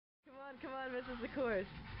come on, this is the chorus.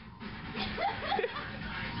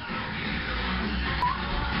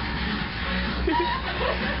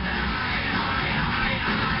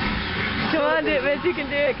 Come on, do it, Mitch, you can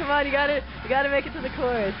do it. Come on, you gotta make it to the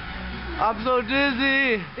chorus. I'm so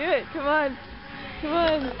dizzy. Do it, come on. Come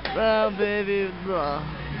on. Oh, baby.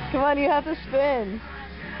 Come on, you have to spin.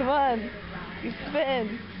 Come on. You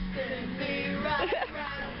spin. Spin me right,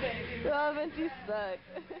 baby. Oh, Mitch, you suck.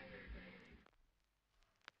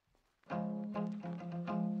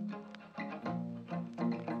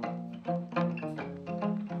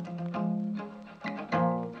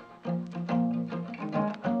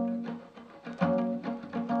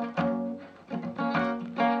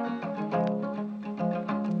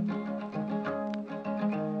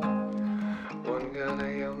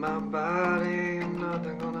 My body,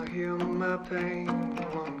 nothing gonna heal my pain.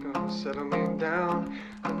 One gonna settle me down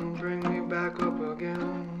and bring me back up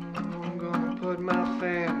again. I'm gonna put my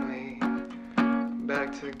family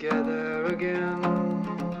back together again. I'm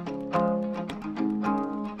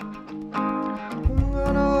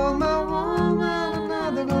gonna hold my woman,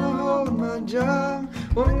 another gonna hold my job.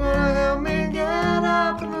 One gonna help me get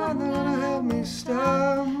up, another gonna help me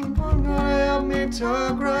stop. One gonna help me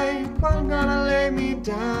talk right, one gonna lay me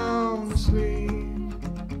down to sleep.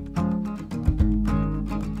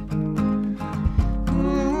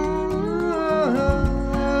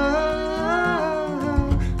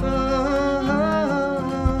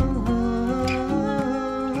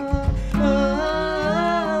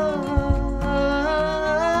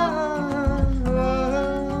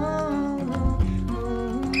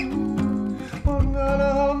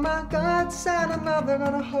 And another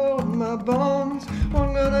gonna hold my bones.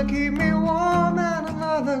 One gonna keep me warm and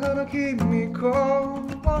another gonna keep me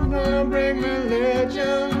cold. One gonna bring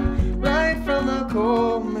religion right from the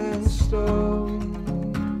coal man's stove.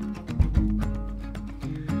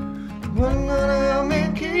 One gonna help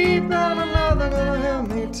me keep and another gonna help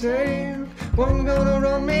me take. One gonna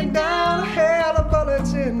run me down, hell, the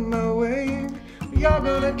bullets in my way. You're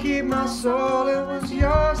gonna keep my soul, it was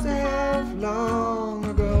yours to have long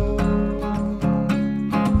ago.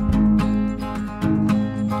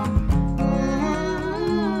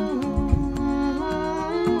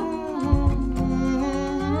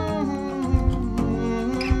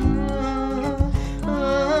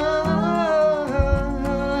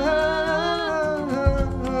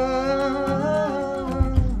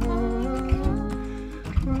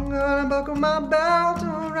 Buckle my belt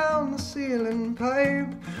around the ceiling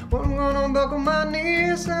pipe. One gonna buckle my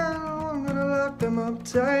knees and one gonna lock them up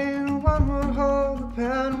tight. One will hold the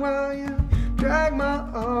pen while you drag my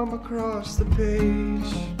arm across the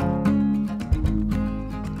page.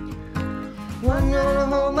 One gonna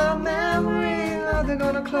hold my memory, another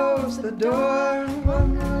gonna close the door.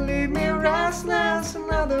 One gonna leave me restless,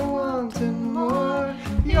 another wanting more.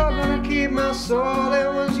 You're gonna keep my soul,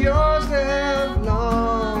 it was yours to have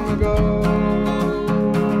long ago.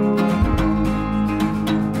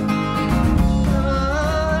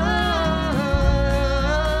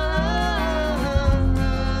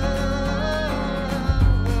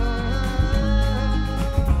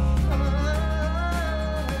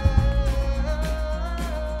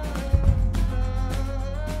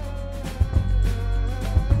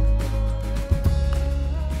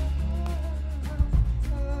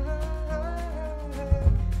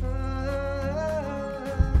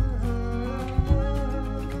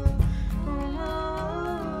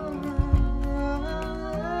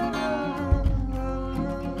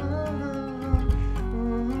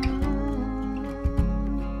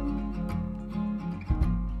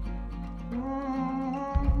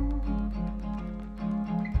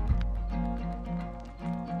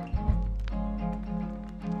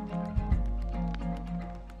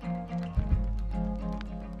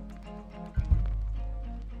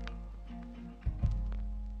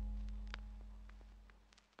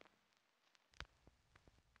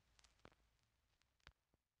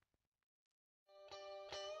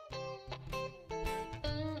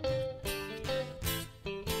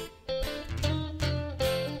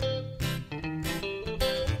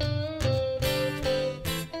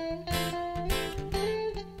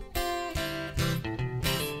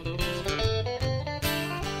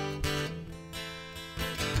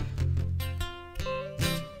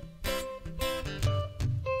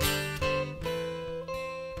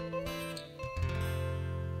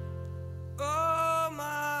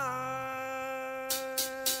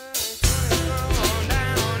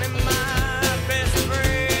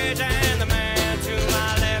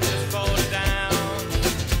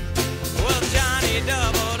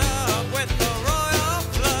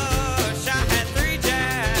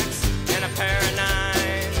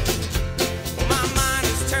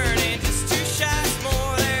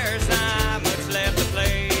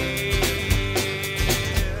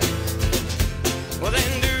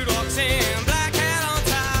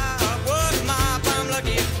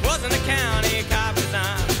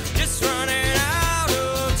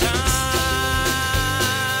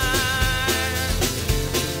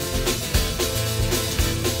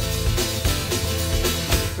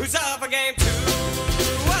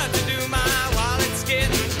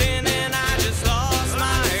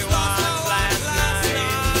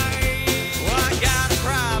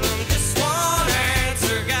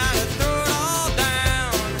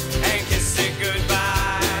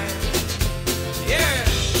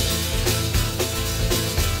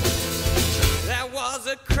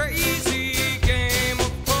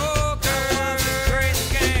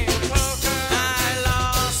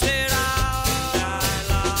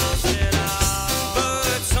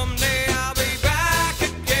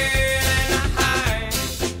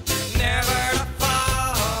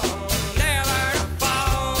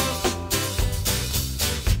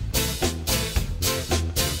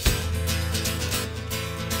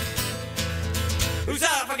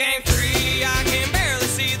 am free. I can barely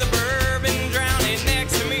see the bourbon drowning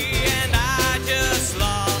next to me, and I just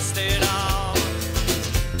lost it all.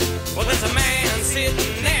 Well, there's a man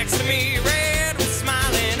sitting next to me, red with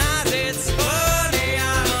smiling eyes. It's funny,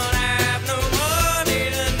 I don't have no money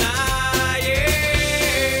tonight. Yeah.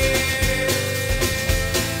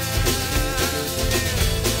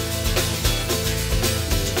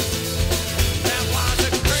 That was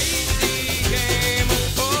a crazy game of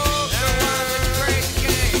poker. That was a great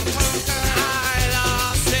game of poker. I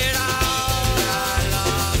lost it all. I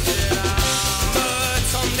lost it all. But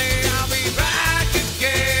someday I'll be back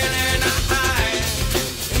again, and I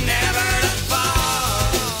never to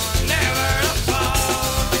fall, never to fall.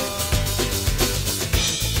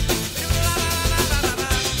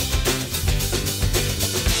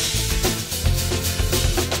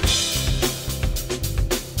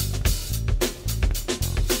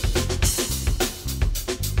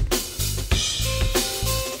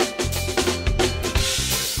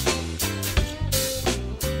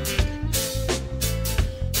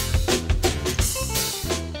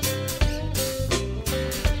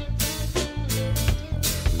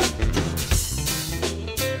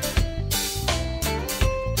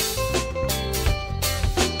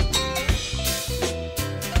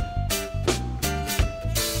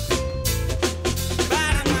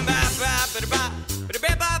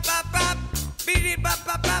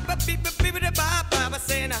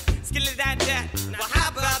 Well, how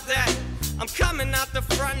about that? I'm coming out the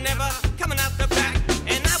front, never coming out the back.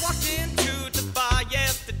 And I walked into the bar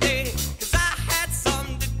yesterday, 'cause I had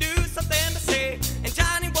something to do, something to say. And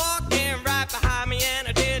Johnny walked in right behind me, and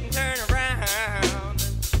I didn't turn around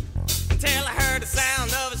until I heard the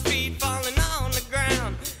sound of his feet falling on the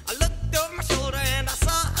ground. I looked over my shoulder and I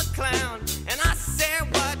saw a clown, and I said,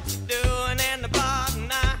 "What you doing in the bar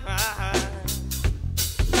tonight?"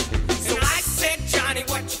 So I said, "Johnny,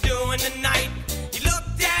 what you doing tonight?" He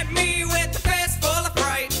looked at me with a face full of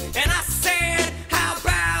fright, and I said, "How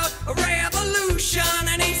about a revolution?"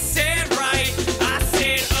 And he said, "Right." I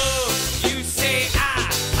said, "Oh, you say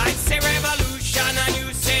I say revolution, and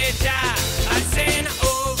you say die." I said,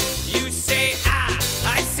 "Oh, you say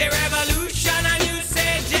I say revolution, and you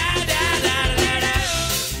say die, die, die, die, die."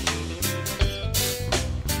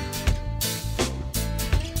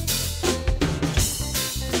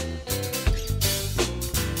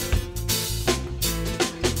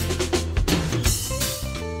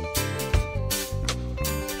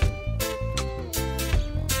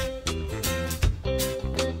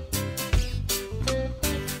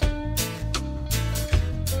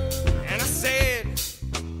 And I said,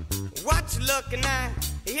 "What you looking at?"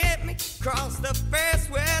 He hit me across the face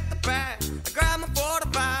with the bat. I grabbed my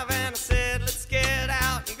 45 and I said, "Let's get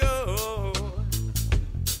out and go."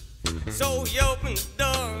 So he opened the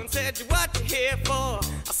door and said, "What you here for?"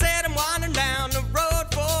 I said, "I'm wandering down the road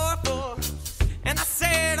 404. And I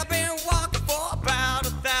said, "I've been walking for about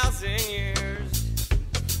 1,000 years.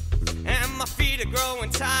 And my feet are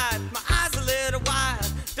growing tired, my eyes a little wide.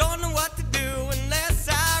 Don't know what to do unless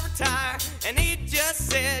I retire." And he just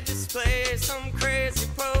said, "Just play some crazy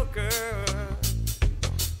poker."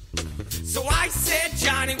 So I said,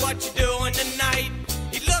 "Johnny, what you doing tonight?"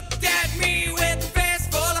 He looked at me with a face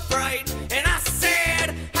full of fright, and I said,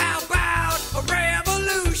 "How about a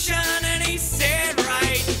revolution?" And he said,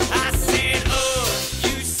 "Right." I said, "Oh,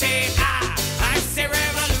 you say I say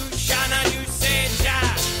revolution, and you say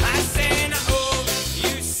die." I said, "Oh,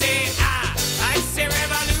 you say I say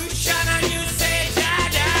revolution, and you say die,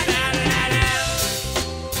 die, die, die, die."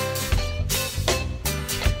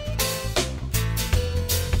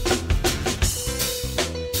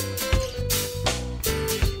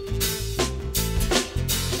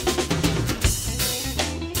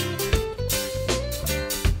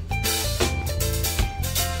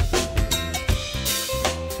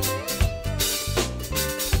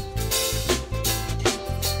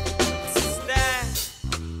 That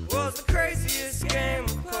was the craziest game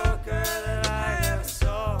of poker that I ever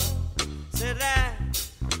saw. Said that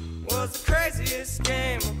was the craziest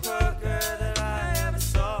game of poker that I ever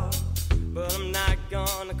saw. But I'm not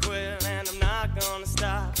gonna quit and I'm not gonna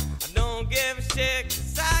stop. I don't give a shit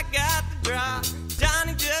 'cause I got the drop.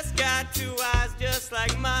 Johnny just got two eyes just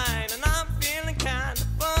like mine, and I'm feeling kinda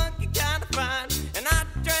funky, kinda fine. And I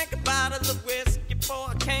drank a bottle of whiskey before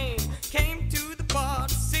I came to the bar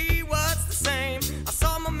to see what's the same. I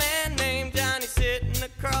saw my man named Johnny sitting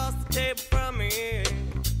across the table from me,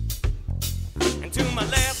 and to my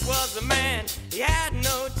left was a man, he had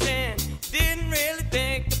no chin, didn't really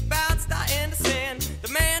think about starting to sin.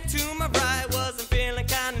 The man to my right wasn't feeling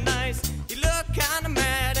kinda nice, he looked kinda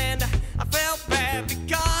mad, and I felt bad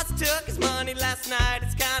because I took his money last night.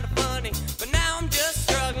 It's kinda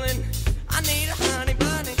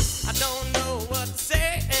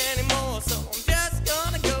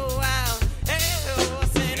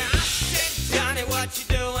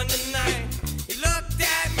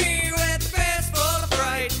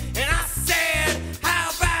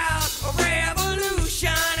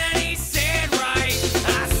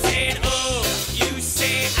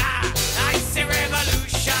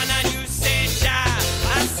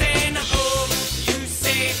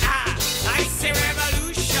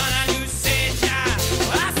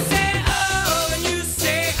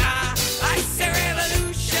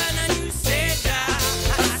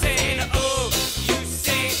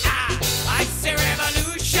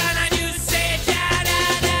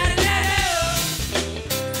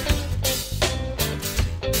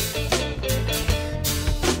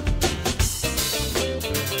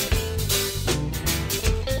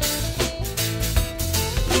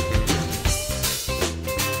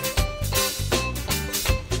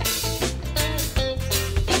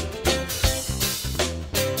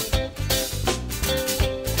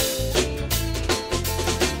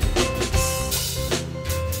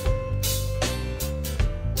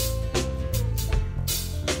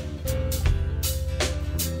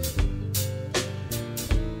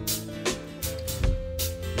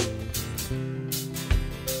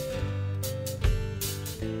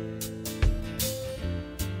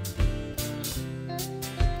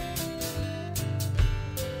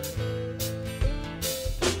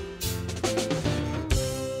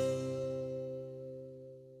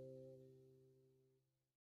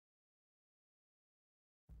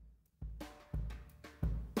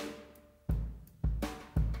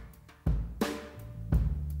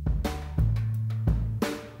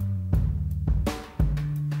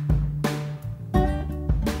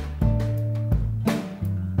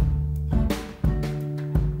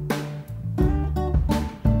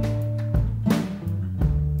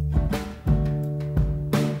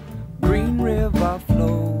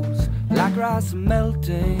ice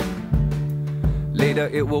melting. Later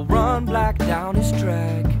it will run black down his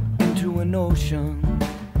track into an ocean.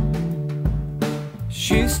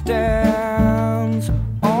 She stands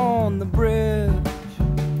on the bridge,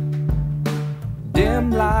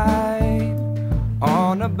 dim light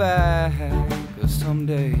on her back. 'Cause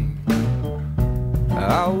someday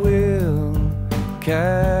I will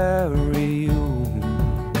carry you.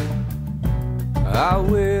 I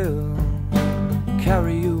will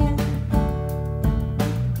carry you.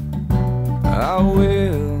 I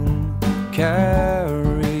will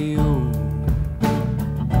carry you.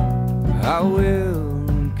 I will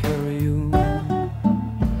carry you.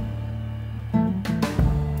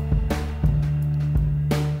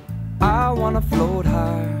 I wanna float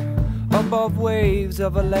high above waves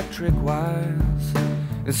of electric wires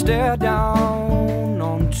and stare down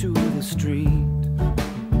onto the street.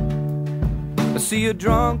 I see you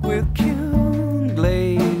drunk with cute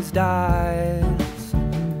glazed eyes,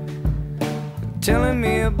 telling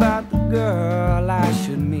me about the girl I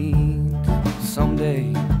should meet someday.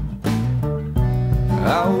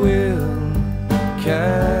 I will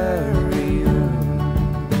carry you.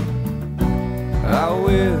 I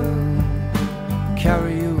will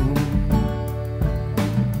carry you.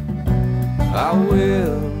 I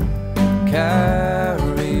will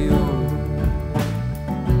carry you.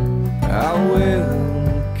 I will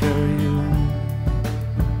carry you.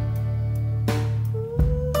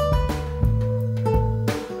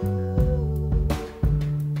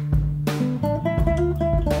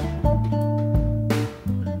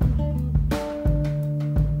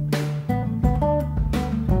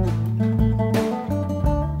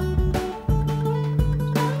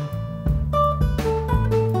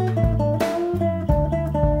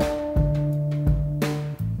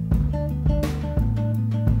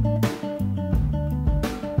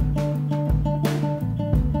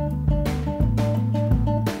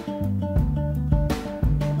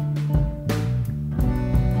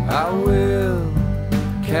 I will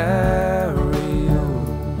carry you.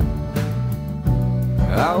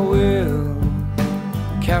 I will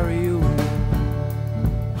carry you.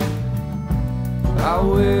 I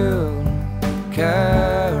will carry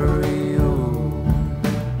you.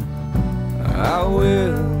 I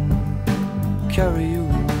will carry you.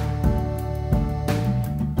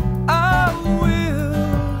 I will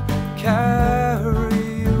carry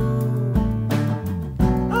you.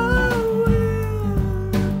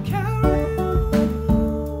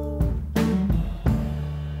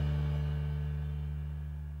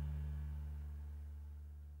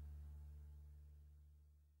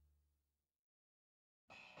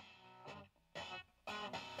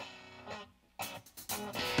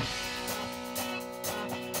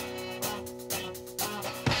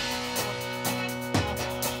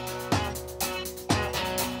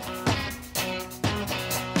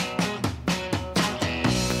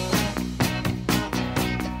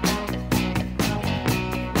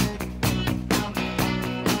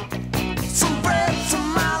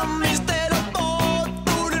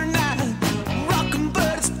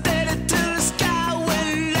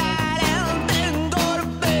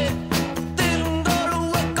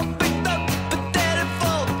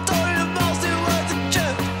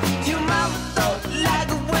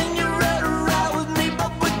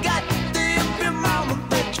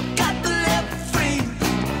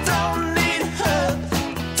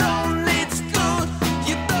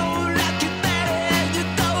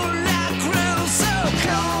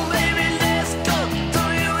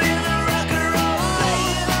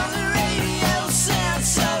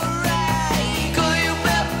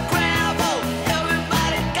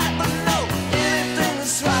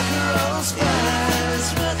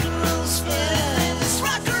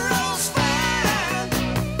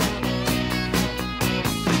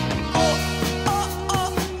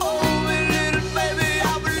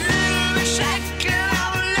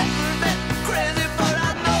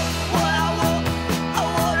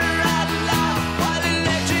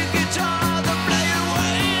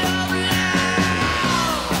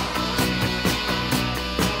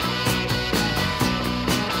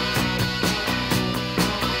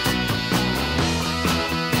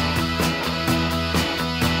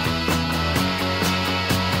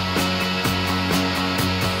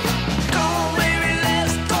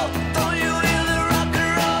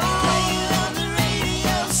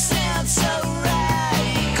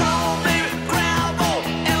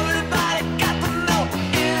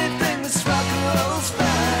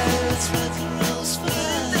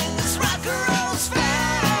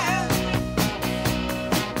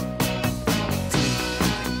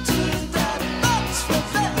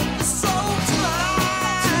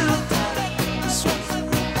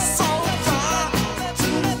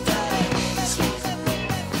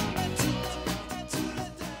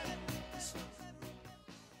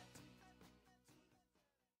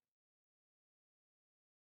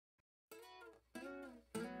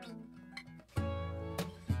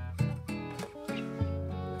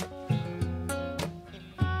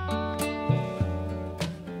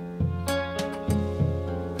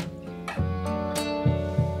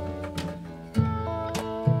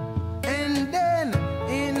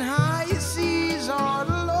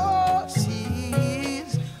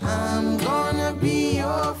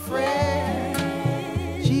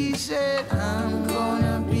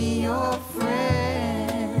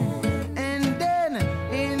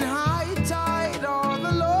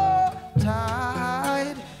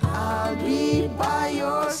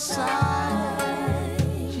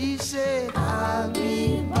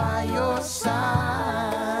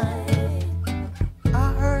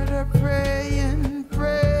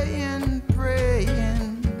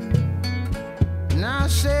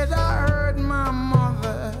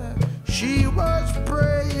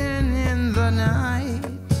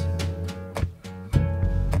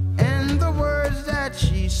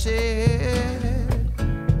 said,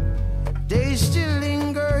 they still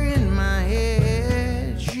linger in my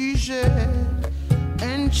head. She said,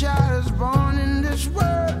 and child is born in this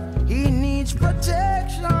world, he needs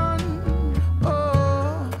protection.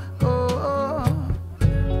 Oh, oh, oh.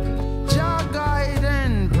 Jah guide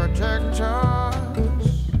and protect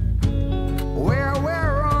us. Where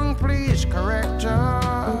we're wrong, please correct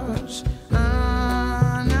us.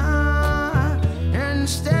 And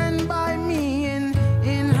stand by me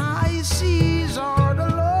in high seas or the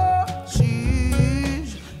low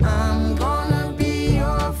seas. I'm gonna be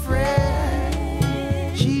your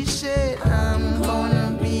friend. She said, I'm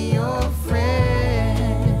gonna be your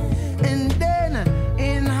friend. And then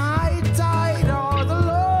in high tide or the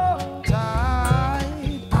low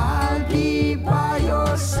tide, I'll be by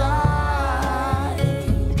your side.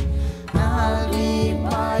 I'll be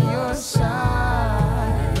by your side.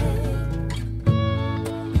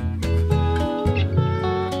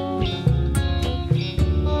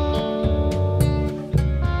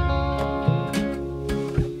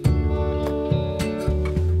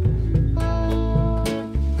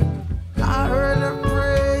 I heard her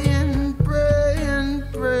praying, praying,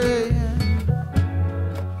 praying.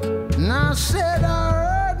 And I said I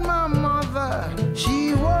heard my mother,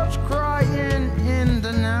 she was crying in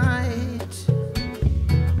the night.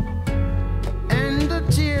 And the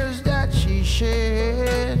tears that she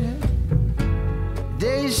shed,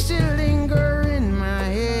 they still linger in my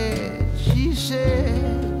head. She said,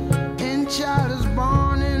 and child is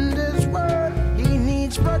born in this world, he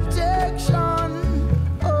needs protection.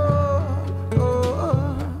 Oh,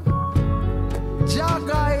 oh, oh. Jah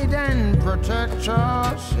guide and protect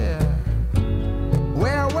us, yeah.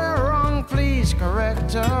 Where we're wrong, please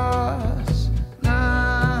correct us.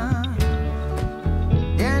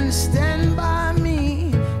 And stand by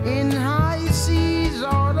me in high seas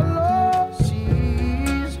or the low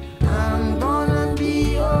seas. I'm gonna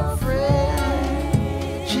be your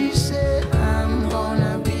friend. She said, I'm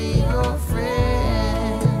gonna be your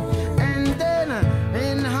friend. And then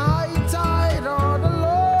in high tide or the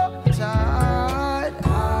low tide,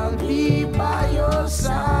 I'll be by your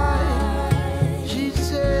side. She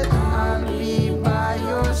said, I'll be by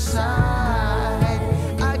your side.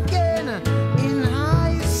 Again, in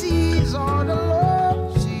high seas or the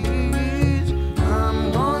low seas,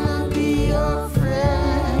 I'm gonna be your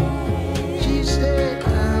friend. She said,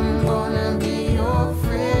 I'm gonna be your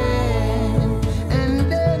friend.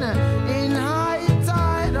 And then in high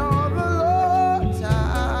tide or the low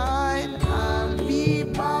tide, I'll be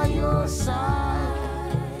by your side.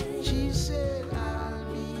 She said, I'll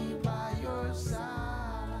be by your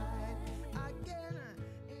side. Again,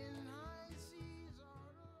 in high seas or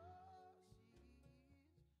the low seas.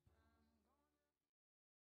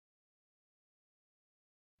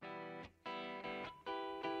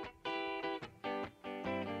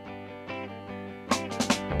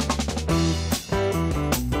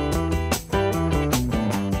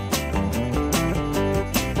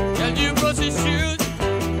 And you brush your shoes,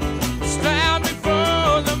 stand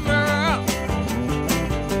before the mirror,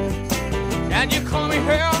 and you comb your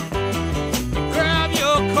hair, you grab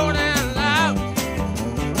your coat and laugh,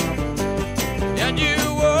 and you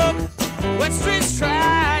walk wet streets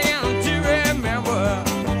trying to remember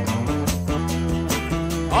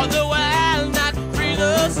all the while not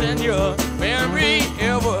breathers in your memory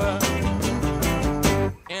ever,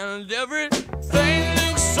 and everything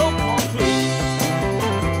looks so complete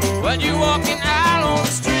when you're walking out on the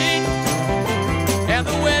street, and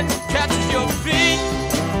the wind catches your feet,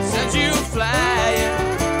 sends you flying,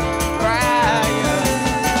 crying.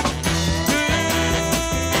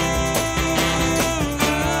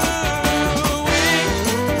 Ooh-wee.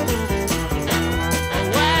 And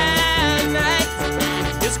wild night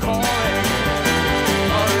is calling.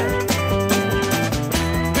 All right.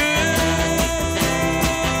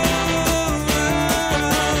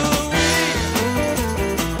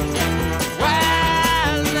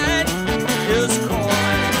 Wild night is calling.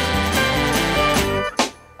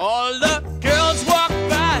 All the girls walk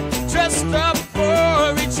by dressed up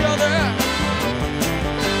for each other,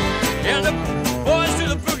 and the boys do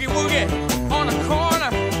the boogie woogie on the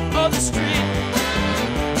corner of the street,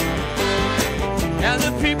 and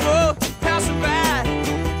the people passing by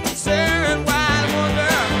staring wide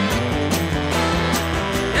wonder,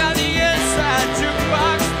 and the inside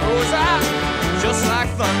jukebox goes out just like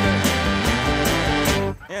thunder,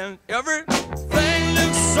 and everything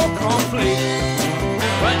looks so complete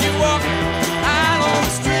when you walk out on the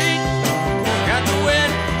street, and the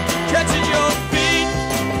wind catches your feet,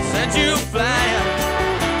 sends you flying,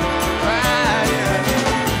 flying.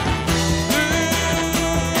 Ooh,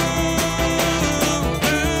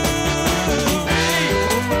 ooh,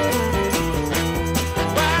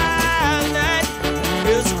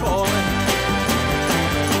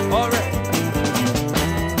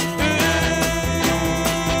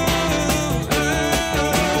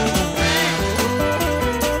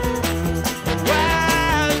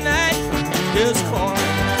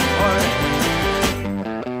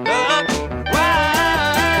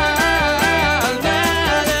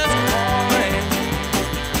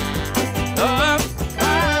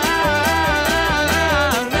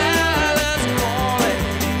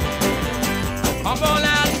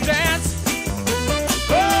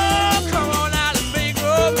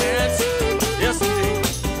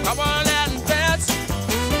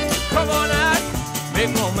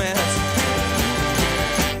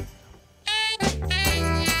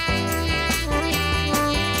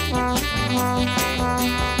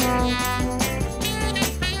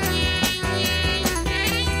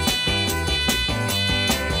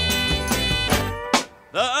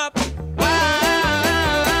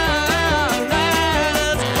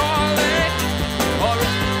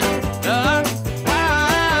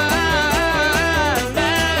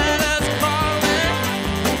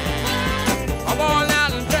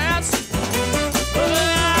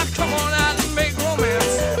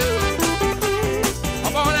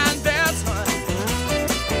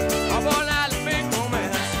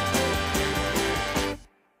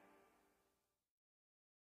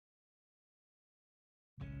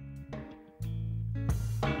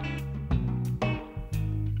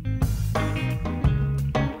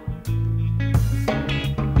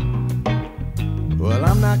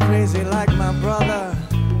 not crazy like my brother,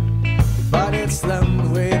 but it's the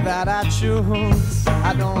way that I choose.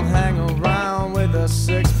 I don't hang around with a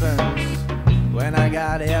sixpence when I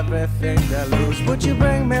got everything to lose. Would you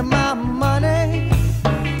bring me my money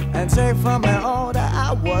and take from me all that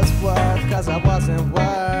I was worth? Cause I wasn't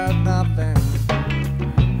worth nothing,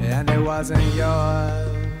 and it wasn't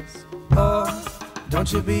yours. Oh, don't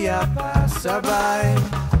you be a passerby,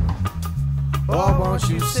 or won't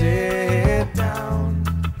you sit down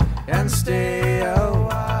and stay a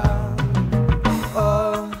while?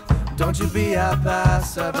 Oh, don't you be a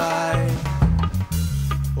passerby,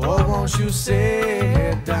 or won't you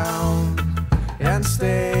sit down and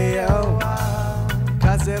stay a while?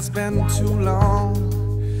 Cause it's been too long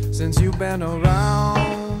since you've been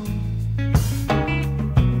around,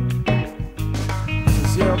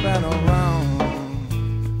 since you've been around.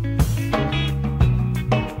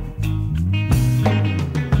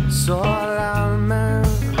 Saw a loud man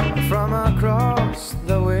from across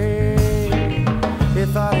the way. He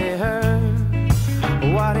thought he heard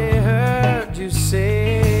what he heard you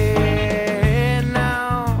say.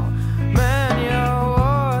 Now, man, your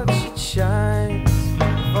watch shines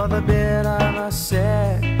for the bit of a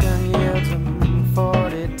second, yields him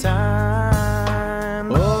 40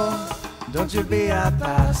 times. Oh, don't you be a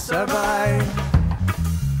passerby,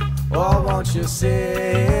 or won't you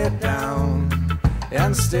sit down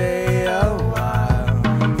and stay a while?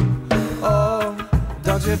 Oh,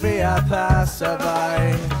 don't you be a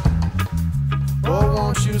passerby, or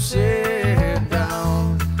won't you sit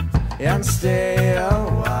down and stay a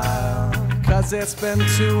while? Cause it's been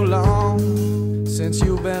too long since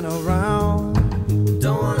you've been around.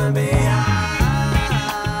 Don't wanna be